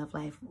about your love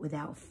life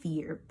without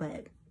fear,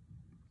 but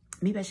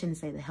maybe I shouldn't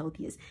say the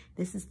healthiest.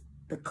 This is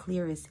the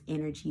clearest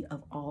energy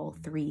of all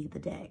 3 of the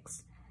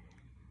decks.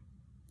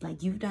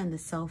 Like you've done the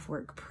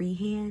self-work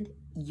pre-hand,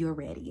 you're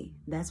ready.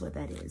 That's what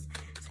that is.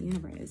 So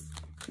universe,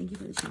 thank you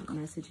for the channel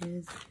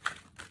messages.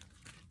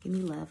 Give me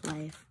love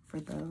life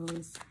for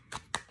those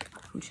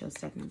who chose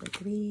deck number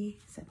 3,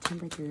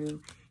 September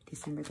through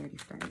December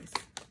 31st.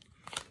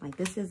 Like,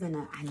 this isn't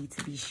a, I need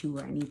to be sure,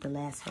 I need the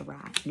last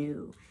hurrah.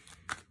 No.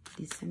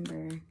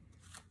 September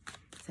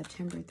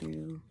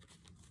through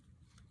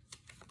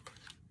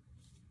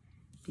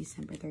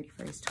December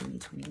 31st,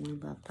 2021.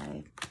 Love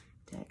life,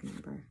 deck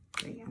number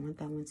 3. I want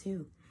that one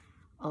too.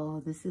 Oh,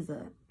 this is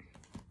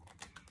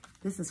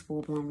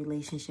full-blown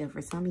relationship.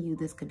 For some of you,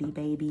 this could be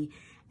baby.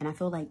 And I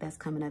feel like that's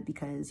coming up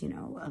because, you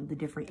know, of the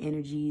different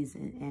energies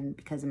and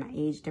because of my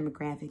age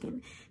demographic.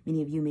 And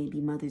many of you may be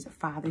mothers or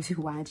fathers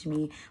who watch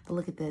me. But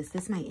look at this.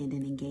 This might end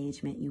in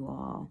engagement, you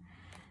all.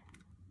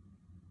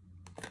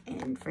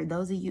 And for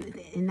those of you,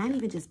 and not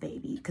even just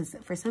baby, because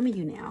for some of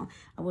you now,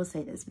 I will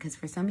say this, because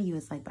for some of you,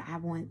 it's like, but I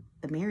want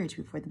the marriage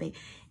before the baby.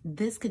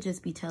 This could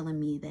just be telling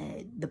me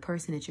that the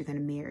person that you're going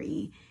to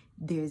marry,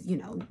 there's, you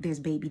know, there's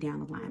baby down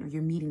the line, or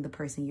you're meeting the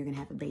person you're going to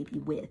have a baby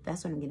with.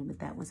 That's what I'm getting with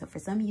that one. So for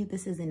some of you,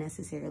 this isn't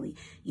necessarily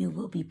you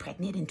will be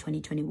pregnant in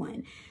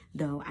 2021,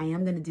 though I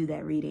am going to do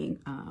that reading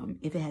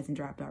if it hasn't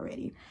dropped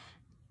already.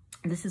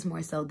 This is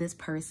more so this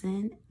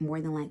person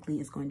more than likely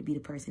is going to be the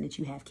person that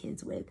you have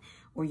kids with,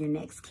 or your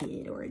next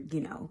kid, or,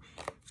 you know,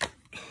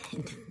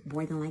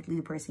 more than likely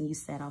the person you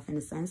set off in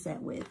the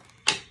sunset with.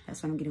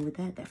 That's what I'm getting with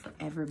that. That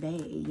forever bae,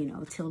 you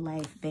know, till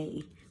life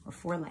bae, or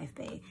for life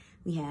bae.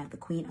 We have the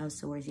Queen of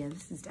Swords. Yeah,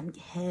 this is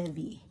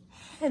heavy,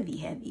 heavy,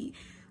 heavy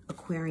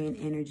Aquarian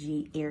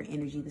energy, air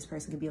energy. This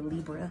person could be a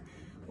Libra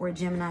or a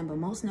Gemini, but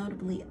most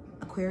notably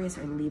Aquarius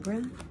or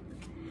Libra.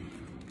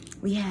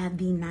 We have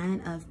the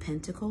Nine of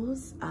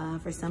Pentacles.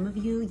 For some of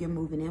you, you're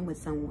moving in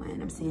with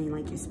someone. I'm seeing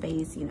like your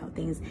space, you know,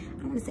 things, I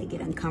don't want to say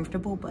get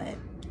uncomfortable, but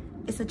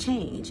it's a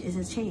change. It's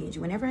a change.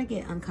 Whenever I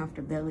get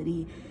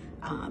uncomfortability,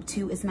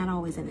 too, it's not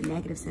always in a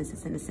negative sense.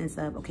 It's in the sense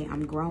of, okay,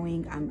 I'm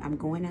growing. I'm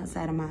going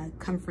outside of my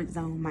comfort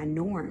zone, my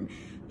norm.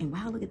 And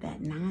wow, look at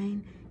that.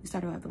 9. You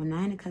started out with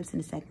 9 of Cups in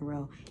the second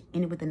row,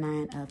 ended with the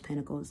 9 of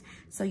Pentacles.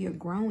 So you're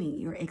growing.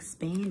 You're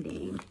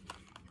expanding.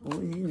 Well,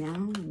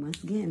 now,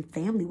 once again,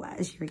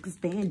 family-wise, you're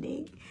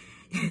expanding.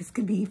 This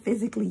could be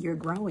physically, you're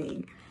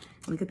growing.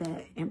 Look at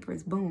that,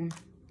 Empress, boom.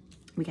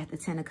 We got the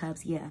 10 of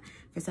Cups, yeah.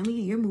 For some of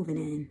you, you're moving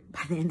in.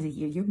 By the end of the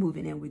year, you're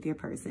moving in with your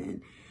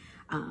person.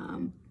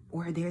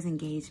 Or there's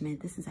engagement.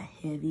 This is a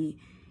heavy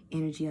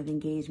energy of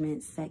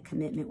engagement, set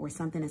commitment, or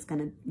something that's going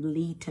to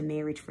lead to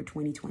marriage for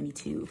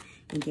 2022.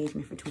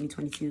 Engagement for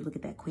 2022. Look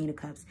at that Queen of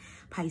Cups.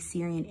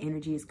 Piscean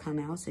energy has come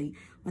out. So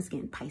once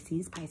again,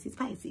 Pisces, Pisces,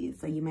 Pisces.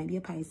 So you might be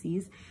a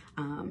Pisces.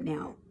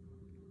 Now,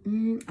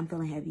 I'm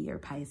feeling heavier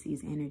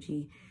Pisces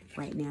energy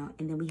right now.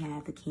 And then we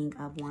have the King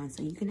of Wands.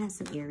 So you can have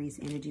some Aries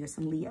energy or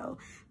some Leo.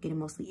 Getting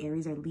mostly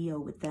Aries or Leo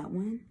with that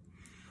one.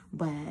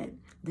 But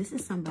this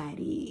is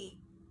somebody...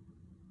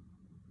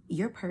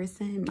 Your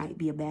person might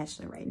be a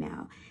bachelor right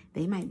now.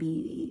 They might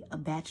be a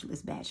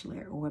bachelor's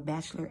bachelor or a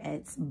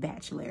bachelorette's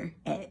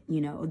bachelorette,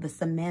 you know, the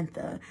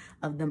Samantha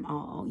of them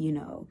all, you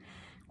know.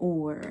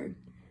 Or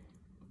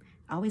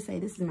I always say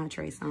this is my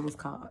Trey Songz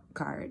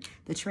card,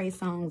 the Trey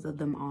Songz of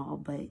them all.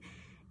 But,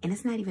 and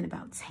it's not even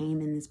about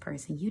taming this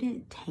person. You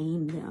didn't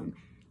tame them,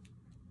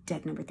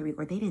 deck number 3,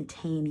 or they didn't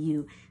tame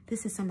you.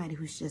 This is somebody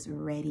who's just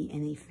ready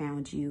and they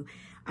found you.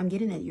 I'm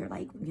getting that you're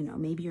like, you know,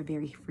 maybe you're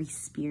very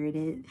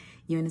free-spirited.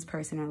 You and this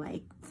person are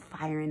like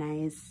fire and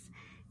ice.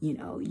 You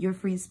know, you're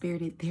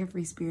free-spirited, they're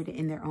free-spirited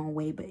in their own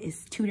way, but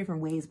it's 2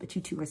 different ways, but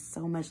you two are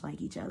so much like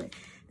each other.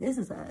 This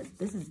is a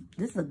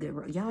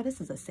good, y'all,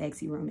 this is a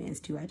sexy romance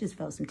too. I just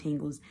felt some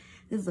tingles.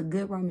 This is a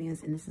good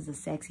romance, and this is a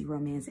sexy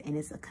romance, and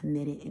it's a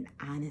committed and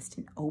honest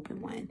and open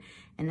one.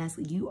 And that's,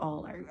 you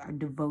all are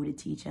devoted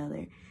to each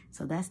other.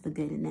 So that's the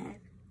good in that.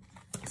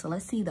 So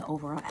let's see the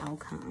overall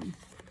outcome.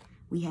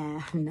 We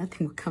have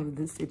nothing will come of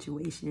this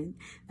situation.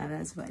 Now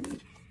that's funny.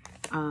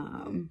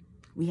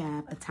 We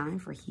have a time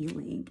for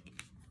healing.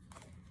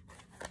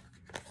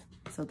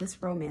 So this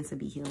romance will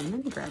be healing.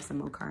 Let me grab some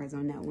more cards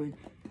on that one,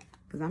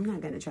 because I'm not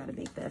going to try to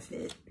make that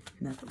fit.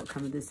 Nothing will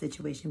come of this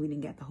situation. We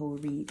didn't get the whole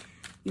read.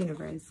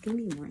 Universe, give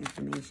me more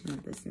information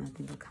of this.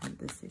 Nothing will come of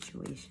this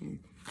situation.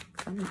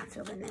 Because I'm not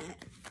feeling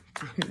that.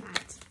 I'm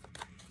not.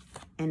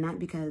 And not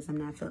because I'm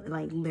not feeling,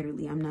 like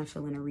literally, I'm not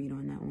feeling a read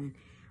on that one.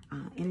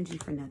 Energy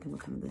for nothing will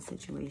come of this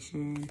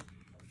situation.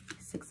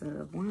 6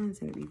 of Wands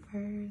in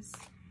reverse.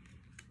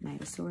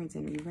 Knight of Swords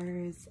in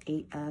reverse.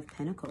 8 of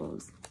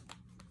Pentacles.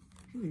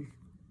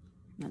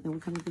 Nothing will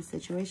come of this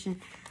situation.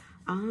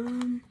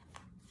 I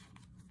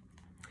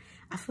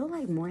feel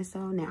like more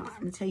so now,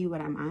 I'm gonna tell you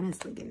what I'm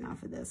honestly getting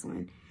off of this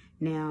one.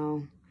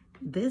 Now,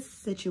 this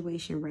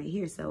situation right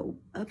here, so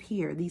up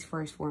here, these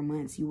first 4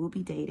 months, you will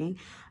be dating.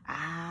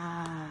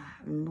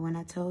 Remember when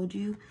I told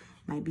you?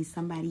 Might be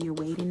somebody you're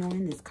waiting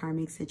on, this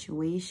karmic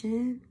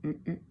situation.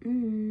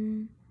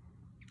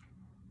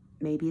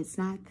 Maybe it's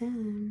not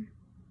them.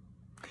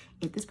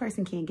 If this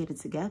person can't get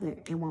it together,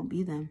 it won't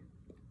be them.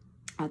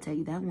 I'll tell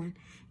you that one.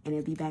 And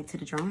it'll be back to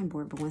the drawing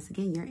board. But once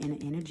again, you're in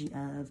an energy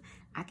of,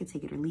 I could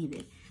take it or leave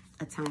it.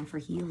 A time for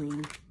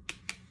healing.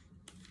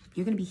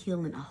 You're going to be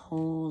healing a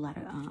whole lot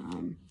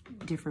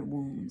of different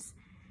wounds.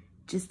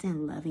 Just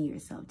in loving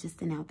yourself.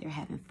 Just in out there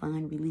having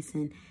fun.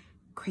 Releasing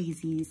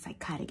crazy,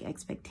 psychotic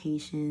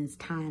expectations,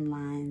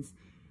 timelines.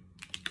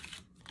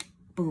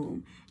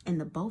 Boom. And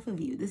the both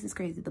of you, this is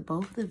crazy. The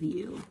both of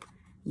you,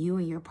 you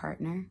and your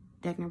partner,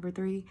 deck number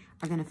 3,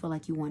 are going to feel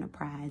like you want a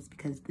prize,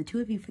 because the 2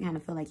 of you kind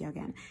of feel like y'all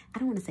got, I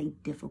don't want to say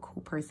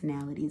difficult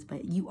personalities,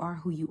 but you are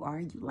who you are.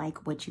 You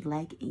like what you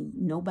like, and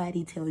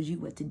nobody tells you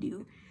what to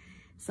do.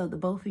 So the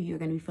both of you are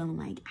going to be feeling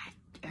like,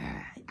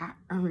 I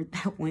earned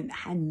that one.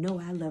 I know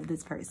I love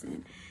this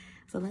person.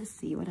 So let's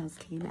see what else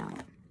came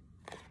out.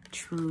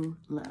 True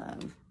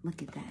love.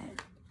 Look at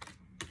that.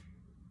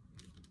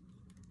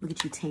 Look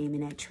at you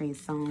taming that Trey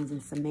Songz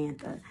and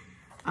Samantha.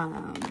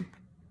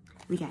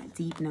 We got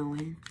deep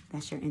knowing.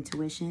 That's your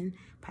intuition.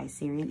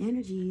 Piscean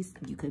energies.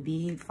 You could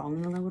be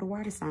falling in love with a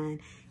water sign.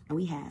 And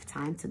we have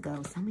time to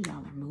go. Some of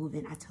y'all are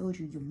moving. I told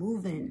you, you're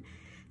moving.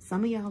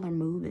 Some of y'all are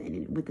moving.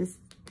 And with this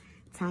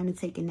time to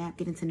take a nap,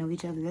 getting to know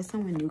each other, there's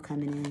someone new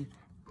coming in.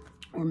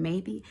 Or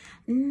maybe,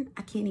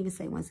 I can't even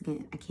say, once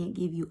again, I can't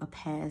give you a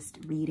past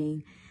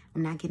reading.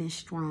 I'm not getting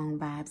strong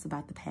vibes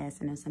about the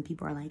past. I know some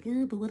people are like,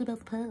 but what about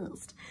the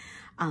past?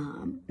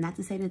 Not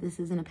to say that this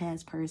isn't a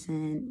past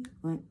person,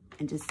 and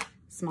just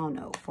small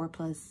note, 4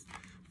 plus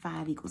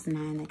 5 equals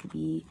 9. That could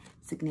be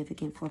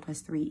significant. 4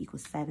 plus 3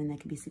 equals 7. That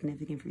could be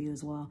significant for you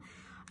as well.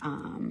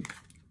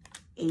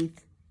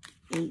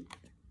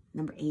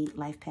 Number 8,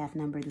 life path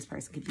number. This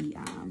person could be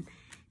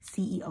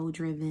CEO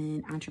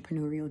driven,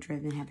 entrepreneurial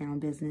driven, have their own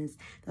business.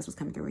 That's what's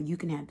coming through. Or you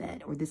can have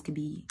that. Or this could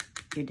be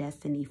your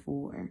destiny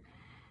for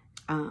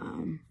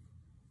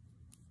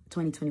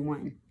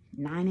 2021.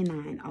 9 and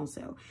 9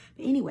 also.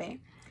 But anyway,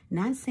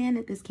 not saying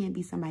that this can't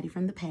be somebody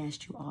from the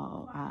past, you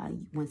all.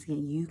 Once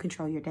again, you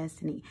control your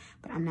destiny,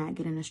 but I'm not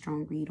getting a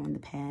strong read on the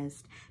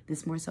past.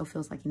 This more so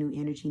feels like new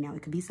energy. Now,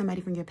 it could be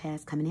somebody from your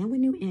past coming in with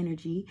new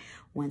energy.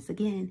 Once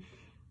again,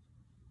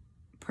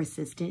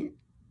 persistent,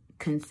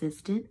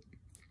 consistent,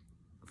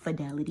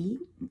 fidelity,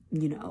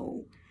 you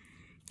know,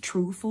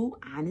 truthful,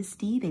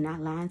 honesty. They're not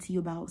lying to you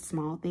about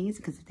small things,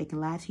 because if they can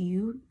lie to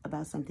you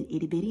about something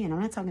itty bitty, and I'm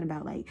not talking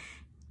about like,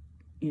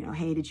 you know,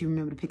 hey, did you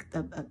remember to pick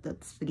up the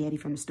spaghetti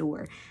from the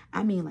store?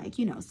 I mean, like,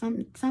 you know,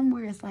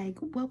 somewhere it's like,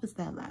 what was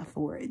that lie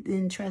for?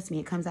 Then trust me,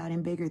 it comes out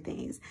in bigger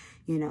things,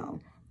 you know.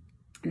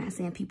 I'm not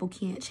saying people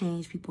can't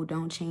change, people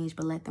don't change,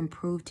 but let them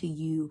prove to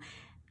you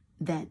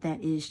that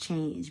that is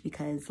change,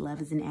 because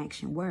love is an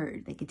action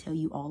word. They can tell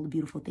you all the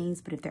beautiful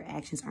things, but if their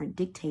actions aren't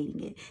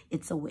dictating it,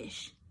 it's a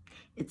wish.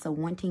 It's a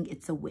wanting,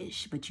 it's a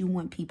wish. But you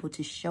want people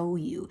to show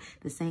you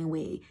the same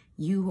way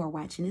you who are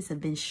watching this have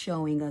been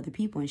showing other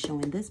people and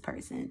showing this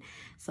person.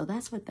 So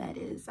that's what that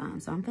is.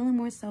 So I'm feeling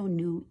more so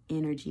new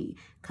energy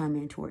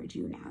coming towards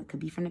you now. It could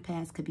be from the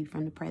past, could be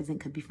from the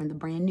present, could be from the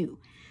brand new.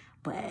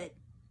 But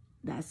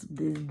this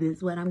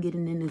is what I'm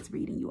getting in this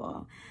reading, you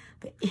all.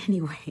 But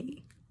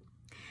anyway,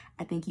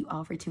 I thank you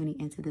all for tuning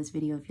into this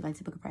video. If you'd like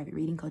to book a private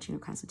reading, coaching, or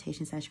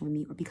consultation session with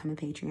me, or become a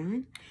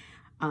patron,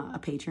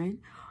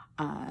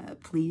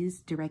 please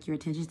direct your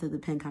attention to the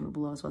pinned comment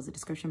below, as well as the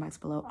description box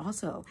below.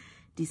 Also,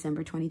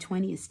 December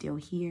 2020 is still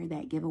here.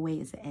 That giveaway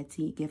is an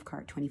Etsy gift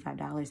card,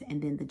 $25.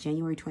 And then the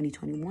January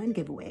 2021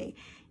 giveaway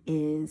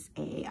is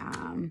a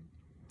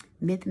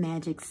Myth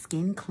Magic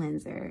skin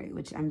cleanser,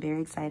 which I'm very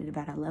excited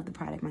about. I love the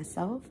product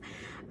myself.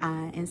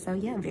 And so,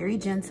 yeah, very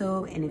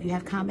gentle. And if you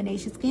have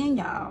combination skin,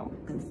 y'all,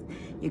 because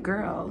your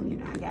girl, you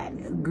know, I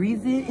got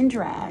greasy and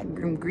dry,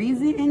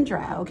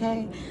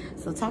 okay?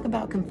 So talk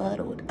about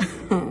confuddled.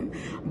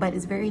 But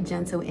it's very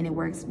gentle, and it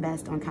works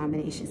best on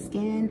combination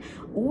skin,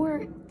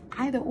 or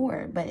either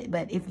or.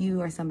 But if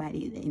you are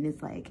somebody and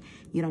it's like,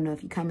 you don't know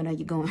if you're coming or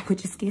you're going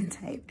with your skin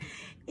type,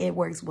 it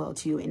works well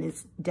too. And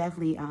it's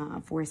definitely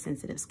for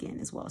sensitive skin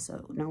as well.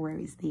 So no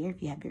worries there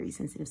if you have very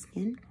sensitive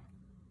skin.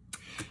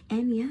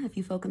 And yeah, if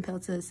you feel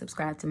compelled to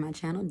subscribe to my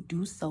channel,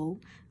 do so.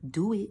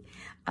 Do it.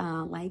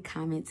 Like,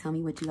 comment, tell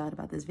me what you thought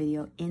about this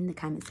video in the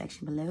comment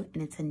section below.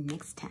 And until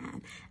next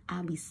time,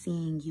 I'll be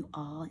seeing you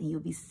all, and you'll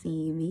be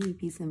seeing me.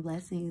 Peace and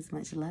blessings.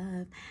 Much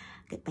love.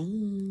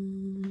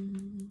 Goodbye.